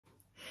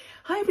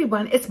Hi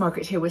everyone, it's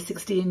Margaret here with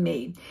 60 and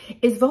Me.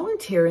 Is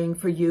volunteering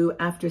for you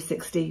after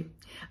 60?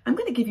 I'm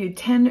going to give you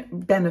 10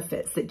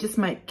 benefits that just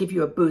might give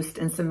you a boost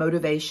and some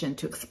motivation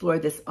to explore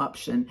this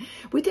option.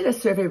 We did a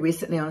survey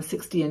recently on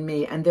 60 and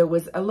Me, and there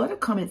was a lot of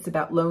comments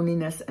about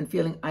loneliness and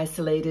feeling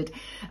isolated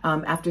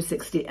after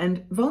 60,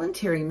 and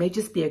volunteering may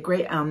just be a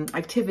great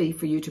activity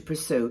for you to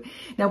pursue.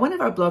 Now, one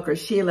of our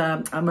bloggers,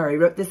 Sheila Murray,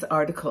 wrote this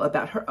article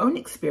about her own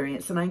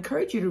experience, and I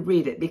encourage you to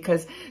read it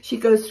because she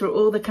goes through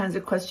all the kinds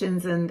of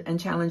questions and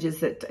challenges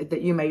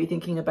that you may be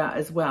thinking about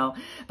as well.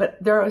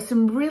 But there are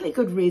some really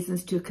good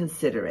reasons to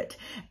consider it.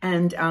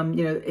 And,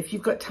 if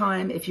you've got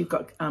time, if you've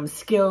got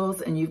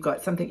skills and you've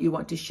got something you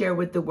want to share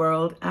with the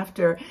world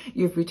after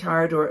you've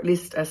retired or at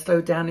least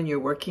slowed down in your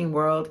working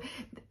world,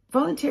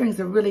 volunteering is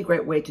a really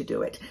great way to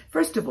do it.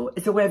 First of all,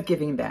 it's a way of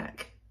giving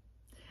back.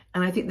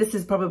 And I think this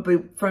is probably,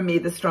 for me,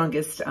 the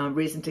strongest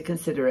reason to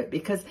consider it,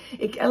 because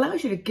it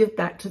allows you to give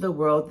back to the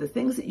world the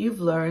things that you've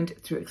learned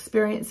through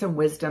experience and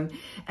wisdom.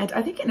 And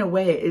I think in a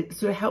way, it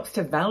sort of helps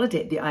to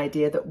validate the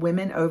idea that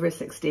women over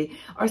 60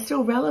 are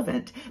still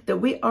relevant, that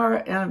we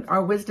are,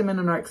 our wisdom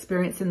and our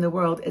experience in the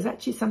world is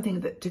actually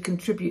something to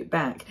contribute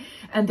back.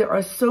 And there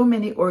are so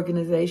many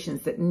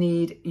organizations that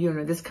need,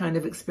 this kind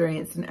of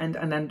experience and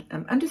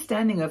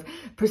understanding of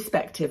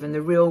perspective in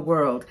the real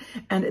world.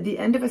 And at the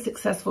end of a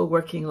successful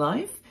working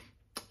life,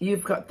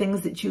 you've got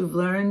things that you've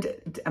learned,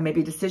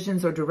 maybe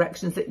decisions or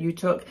directions that you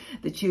took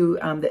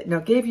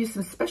that gave you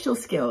some special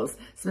skills,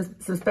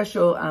 some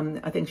special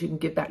things you can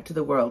give back to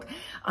the world.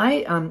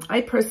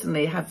 I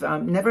personally have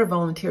never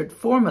volunteered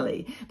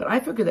formally, but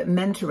I figure that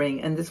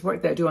mentoring and this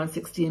work that I do on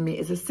 60 and Me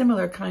is a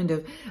similar kind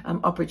of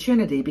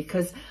opportunity,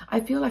 because I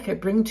feel like I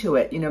bring to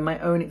it, my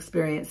own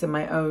experience and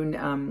my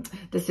own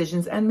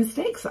decisions and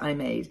mistakes I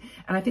made.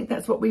 And I think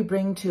that's what we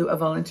bring to a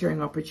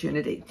volunteering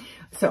opportunity.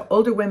 So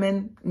older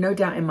women, no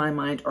doubt in my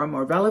mind, are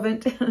more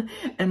relevant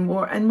and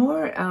more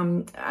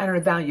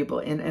valuable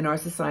in our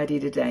society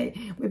today.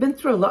 We've been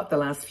through a lot the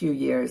last few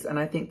years, and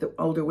I think that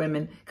older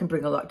women can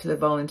bring a lot to the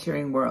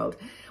volunteering world.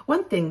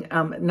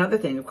 Another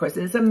thing, of course,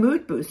 is a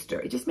mood booster.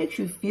 It just makes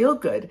you feel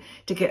good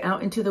to get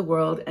out into the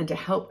world and to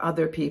help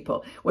other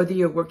people, whether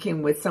you're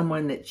working with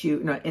someone that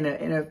in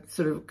a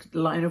sort of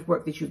line of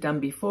work that you've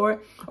done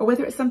before, or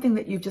whether it's something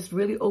that you've just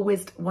really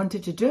always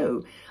wanted to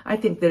do. I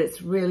think that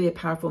it's really a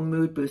powerful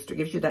mood booster. It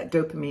gives you that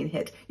dopamine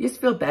hit. You just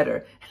feel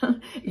better.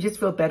 You just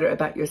feel better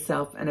about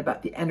yourself and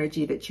about the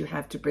energy that you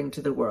have to bring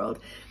to the world.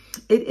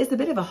 It is a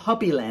bit of a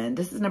hobby land.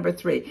 This is number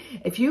 3.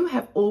 If you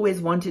have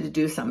always wanted to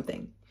do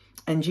something,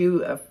 and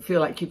you feel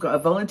like you've got a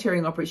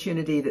volunteering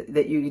opportunity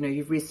that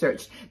you've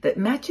researched that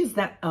matches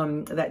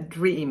that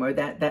dream or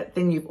that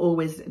thing you've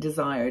always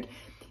desired,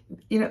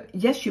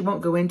 yes, you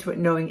won't go into it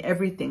knowing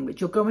everything, but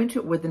you'll go into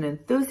it with an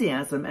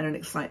enthusiasm and an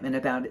excitement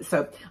about it.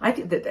 So I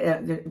think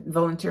that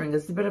volunteering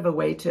is a bit of a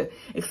way to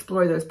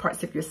explore those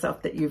parts of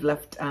yourself that you've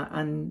left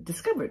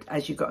undiscovered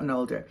as you've gotten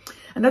older.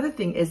 Another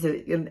thing is that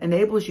it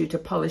enables you to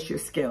polish your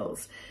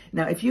skills.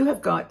 Now, if you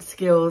have got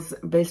skills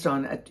based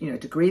on a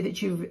degree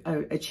that you've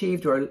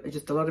achieved or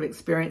just a lot of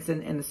experience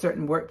in a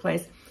certain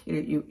workplace,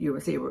 you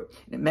were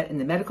in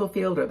the medical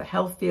field or the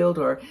health field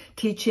or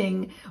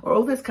teaching or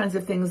all those kinds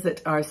of things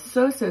that are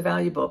so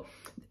valuable,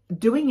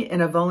 doing it in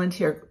a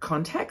volunteer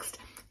context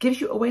gives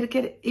you a way to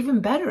get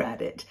even better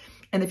at it.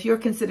 And if you're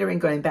considering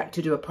going back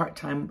to do a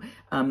part-time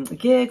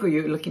gig, or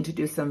you're looking to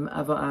do some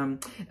of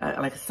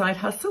like a side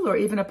hustle or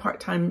even a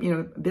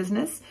part-time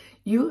business,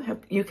 you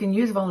can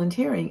use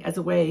volunteering as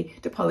a way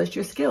to polish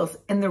your skills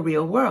in the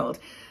real world.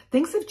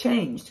 Things have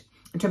changed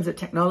in terms of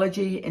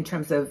technology, in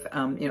terms of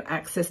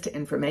access to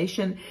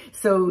information.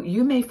 So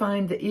you may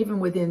find that even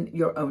within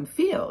your own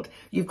field,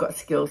 you've got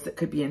skills that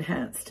could be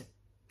enhanced.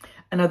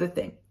 Another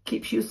thing,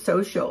 keeps you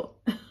social.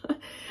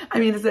 I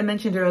mean, as I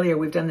mentioned earlier,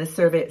 we've done this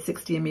survey at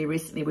 60 and Me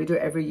recently. We do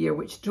it every year,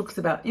 which talks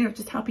about,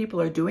 just how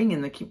people are doing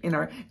in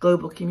our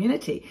global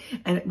community.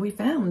 And we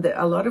found that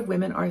a lot of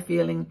women are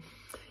feeling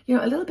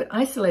a little bit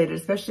isolated,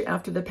 especially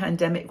after the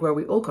pandemic, where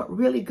we all got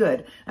really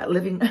good at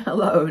living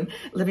alone,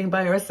 living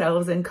by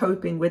ourselves and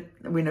coping with,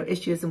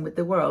 issues and with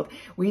the world.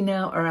 We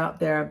now are out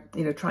there,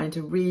 trying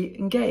to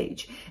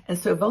re-engage. And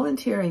so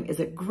volunteering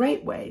is a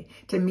great way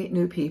to meet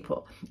new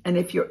people. And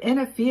if you're in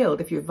a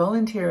field, if you're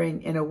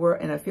volunteering in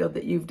a field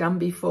that you've done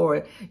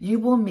before, you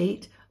will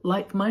meet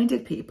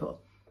like-minded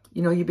people.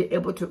 You'll be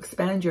able to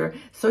expand your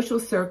social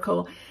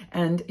circle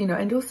and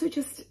also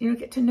just,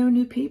 get to know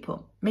new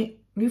people,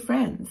 make new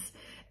friends.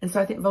 And so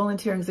I think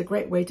volunteering is a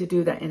great way to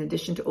do that in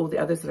addition to all the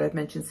others that I've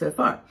mentioned so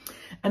far.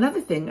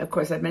 Another thing, of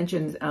course, I've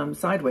mentioned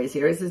sideways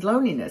here is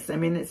loneliness. I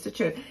mean, it's such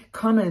a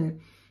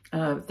common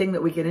thing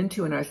that we get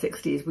into in our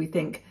 60s. We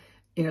think,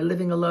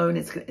 living alone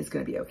is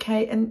going to be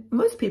okay. And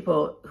most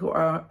people who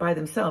are by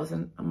themselves,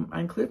 and I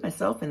include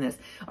myself in this,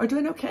 are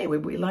doing okay.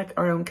 We like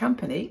our own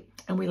company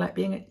and we like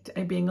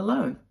being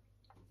alone.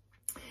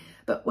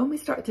 But when we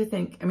start to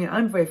think,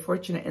 I'm very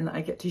fortunate in that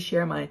I get to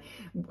share my,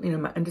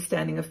 my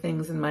understanding of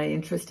things and my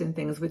interest in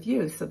things with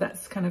you. So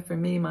that's kind of for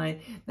me,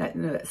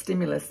 that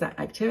stimulus, that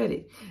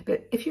activity.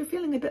 But if you're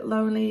feeling a bit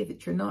lonely,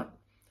 that you're not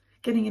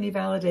getting any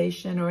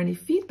validation or any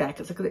feedback.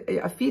 It's like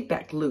a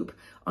feedback loop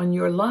on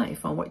your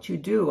life, on what you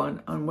do,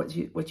 on what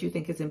you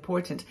think is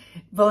important.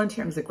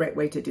 Volunteering is a great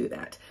way to do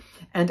that.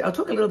 And I'll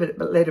talk a little bit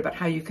later about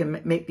how you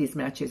can make these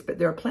matches, but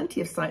there are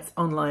plenty of sites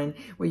online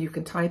where you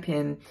can type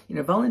in,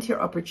 volunteer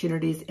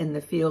opportunities in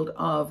the field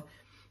of,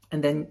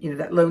 and then,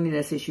 that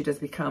loneliness issue does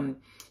become,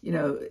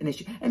 an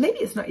issue. And maybe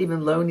it's not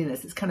even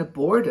loneliness, it's kind of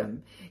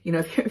boredom.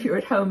 If you're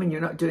at home and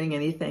you're not doing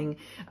anything,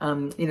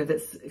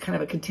 that's kind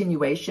of a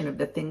continuation of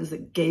the things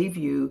that gave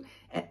you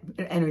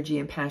energy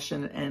and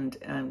passion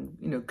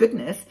and,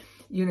 goodness,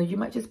 you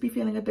might just be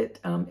feeling a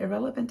bit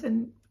irrelevant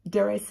and,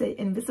 dare I say,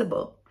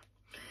 invisible.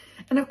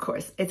 And of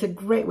course, it's a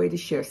great way to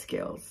share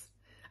skills.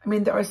 I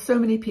mean, there are so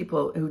many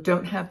people who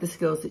don't have the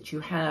skills that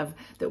you have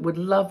that would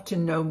love to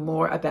know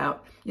more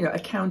about,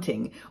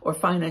 accounting or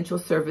financial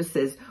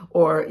services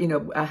or,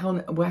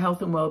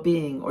 health and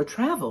well-being or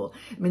travel.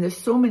 I mean, there's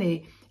so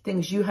many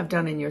things you have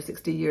done in your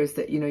 60 years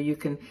that, you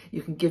can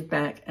give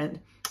back and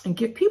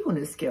give people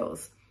new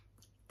skills,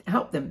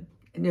 help them,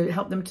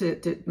 help them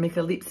to make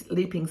a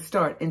leaping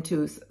start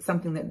into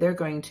something that they're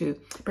going to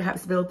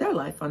perhaps build their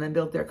life on and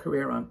build their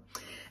career on.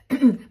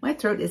 My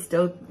throat is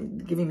still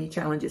giving me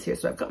challenges here,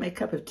 so I've got my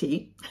cup of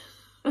tea.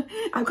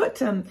 I've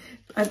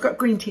got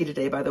green tea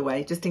today, by the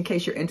way, just in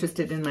case you're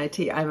interested in my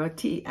tea. I'm a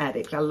tea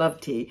addict. I love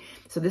tea.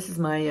 So this is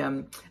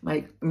my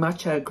my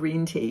matcha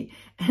green tea,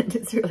 and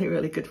it's really,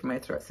 really good for my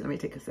throat. So let me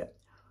take a sip.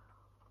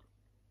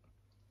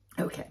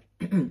 Okay.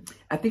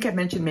 I think I've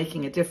mentioned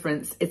making a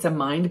difference. It's a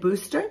mind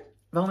booster,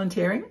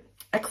 volunteering.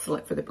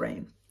 Excellent for the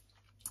brain.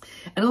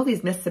 And all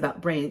these myths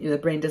about brain, the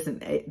brain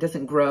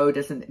doesn't grow,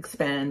 doesn't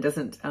expand,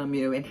 doesn't,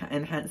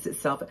 enhance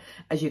itself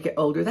as you get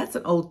older. That's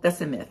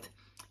a myth.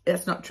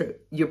 That's not true.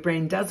 Your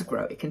brain does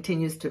grow. It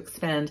continues to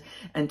expand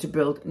and to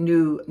build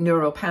new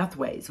neural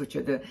pathways, which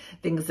are the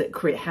things that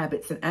create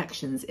habits and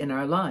actions in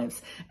our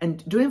lives.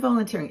 And doing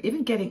volunteering,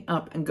 even getting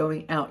up and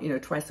going out,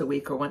 twice a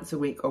week or once a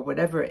week or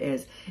whatever it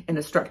is in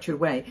a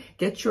structured way,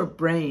 get your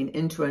brain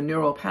into a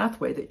neural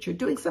pathway that you're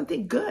doing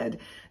something good,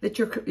 that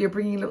you're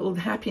bringing a little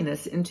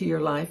happiness into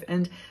your life.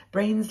 And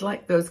brains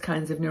like those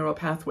kinds of neural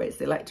pathways.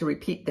 They like to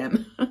repeat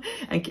them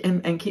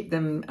and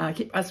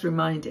keep us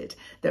reminded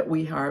that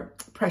we are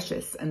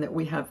precious and that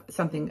we have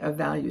something of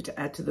value to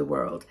add to the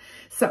world.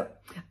 So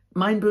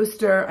mind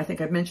booster, I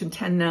think I've mentioned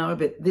 10 now,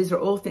 but these are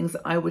all things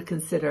that I would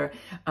consider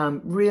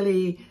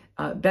really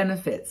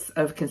benefits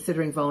of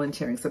considering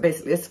volunteering. So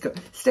basically, let's go.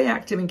 Stay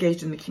active,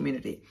 engaged in the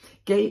community,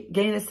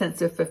 gain a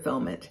sense of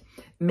fulfillment,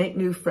 make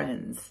new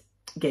friends,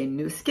 gain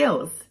new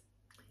skills,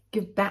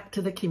 give back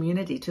to the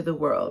community, to the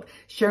world,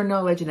 share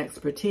knowledge and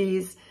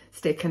expertise,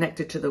 stay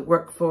connected to the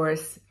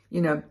workforce,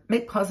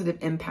 make positive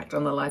impact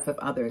on the life of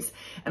others.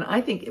 And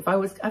I think if I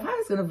was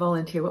going to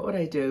volunteer, what would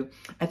I do?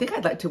 I think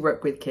I'd like to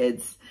work with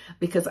kids,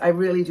 because I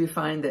really do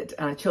find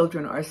that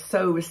children are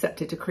so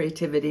receptive to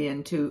creativity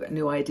and to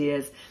new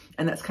ideas.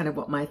 And that's kind of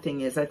what my thing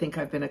is. I think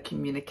I've been a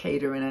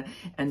communicator and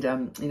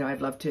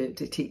I'd love to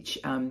teach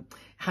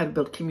how to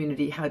build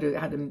community, how to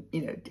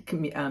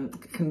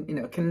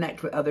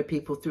connect with other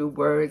people through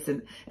words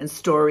and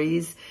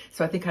stories.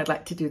 So I think I'd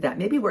like to do that.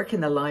 Maybe work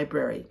in the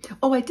library.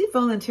 Oh, I did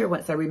volunteer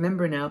once. I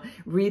remember now,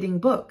 reading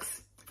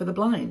books for the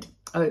blind,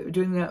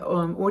 doing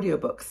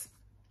audiobooks.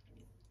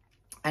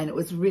 And it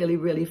was really,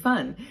 really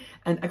fun.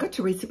 And I got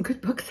to read some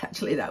good books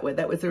actually that way.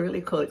 That was a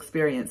really cool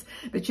experience.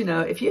 But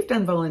if you've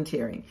done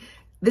volunteering,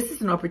 this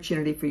is an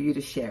opportunity for you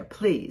to share,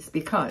 please,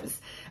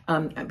 because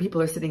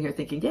people are sitting here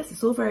thinking, yes,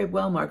 it's all very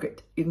well,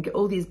 Margaret. You can get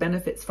all these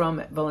benefits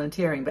from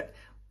volunteering, but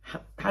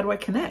how do I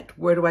connect?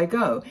 Where do I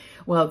go?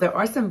 Well, there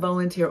are some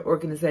volunteer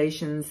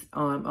organizations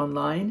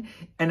online.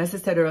 And as I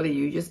said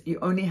earlier, you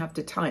only have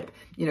to type,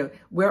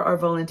 where are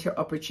volunteer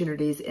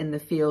opportunities in the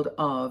field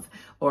of,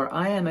 or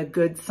I am a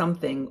good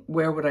something,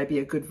 where would I be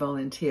a good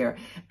volunteer?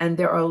 And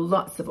there are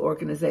lots of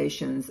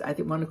organizations. I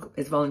think one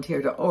is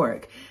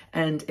volunteer.org.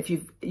 And if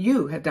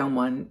you have done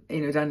one,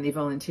 done any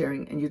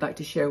volunteering and you'd like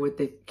to share with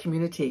the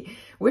community,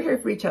 we're here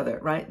for each other,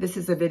 right? This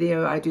is a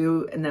video I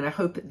do. And then I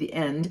hope at the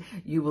end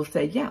you will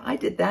say, yeah, I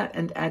did that,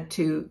 and add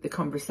to the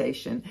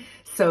conversation.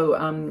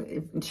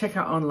 So check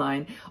out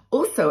online.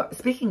 Also,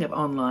 speaking of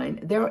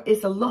online, there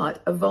is a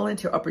lot of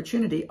volunteer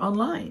opportunity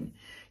online.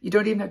 You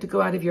don't even have to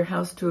go out of your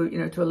house to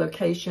a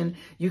location.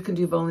 You can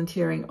do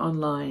volunteering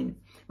online,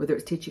 whether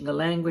it's teaching a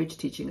language,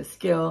 teaching a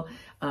skill,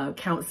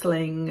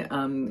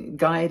 counseling,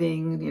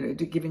 guiding,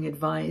 giving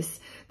advice.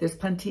 There's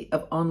plenty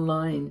of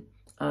online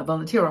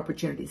volunteer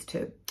opportunities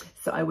too.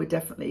 So I would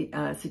definitely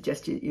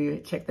suggest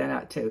you check that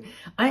out too.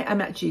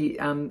 I'm actually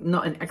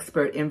not an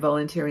expert in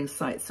volunteering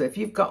sites. So if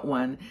you've got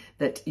one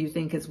that you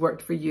think has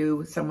worked for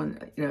you,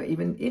 someone,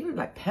 even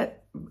like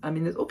pet,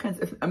 there's all kinds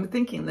of, I'm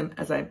thinking them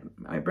as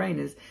my brain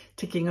is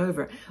ticking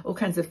over, all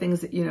kinds of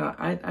things that,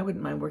 I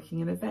wouldn't mind working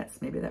in a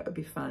vet's. Maybe that would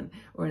be fun,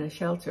 or in a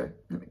shelter.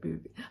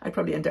 I'd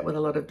probably end up with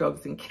a lot of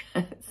dogs and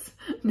cats. pounds.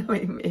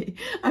 Knowing me,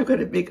 I've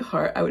got a big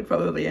heart. I would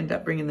probably end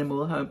up bringing them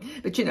all home.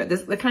 But you know,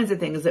 there's the kinds of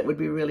things that would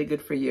be really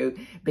good for you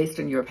based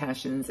on your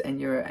passions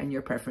and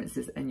your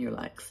preferences and your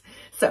likes.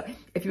 So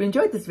if you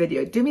enjoyed this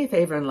video, do me a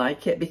favor and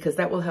like it, because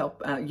that will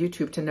help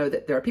YouTube to know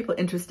that there are people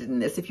interested in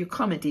this. If you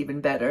comment,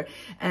 even better.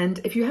 And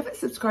if you haven't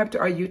subscribed to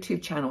our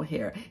YouTube channel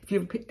here, if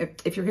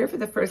you're here for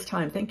the first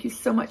time, thank you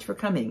so much for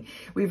coming.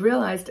 We've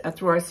realized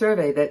through our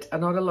survey that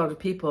not a lot of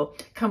people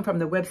come from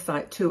the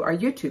website to our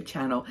YouTube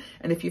channel.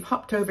 And if you've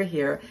hopped over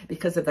here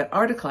because of that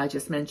article I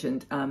just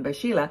mentioned by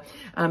Sheila,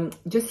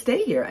 just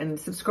stay here and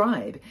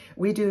subscribe.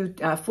 We do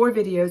 4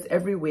 videos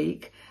every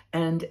week,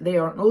 and they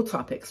are on all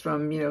topics,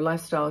 from, you know,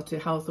 lifestyle to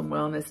health and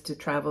wellness to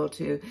travel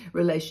to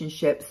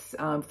relationships,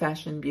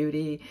 fashion,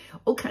 beauty,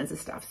 all kinds of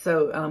stuff.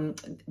 So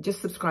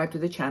just subscribe to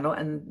the channel,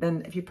 and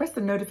then if you press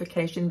the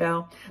notification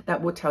bell,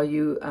 that will tell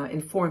you,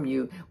 inform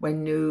you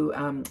when new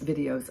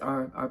videos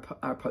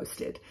are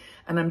posted.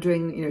 And I'm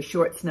doing, you know,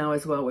 shorts now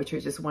as well, which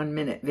are just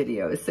 1-minute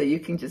videos, so you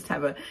can just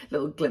have a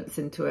little glimpse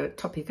into a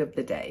topic of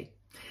the day.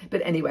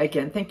 But anyway,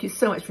 again, thank you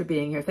so much for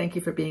being here. Thank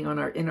you for being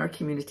in our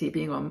community,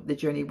 being on the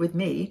journey with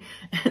me.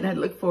 And I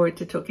look forward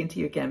to talking to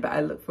you again. But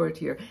I look forward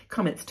to your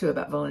comments too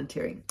about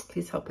volunteering.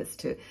 Please help us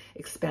to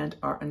expand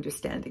our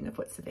understanding of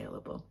what's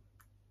available.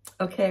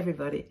 Okay,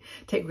 everybody,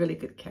 take really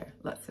good care.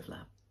 Lots of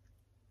love.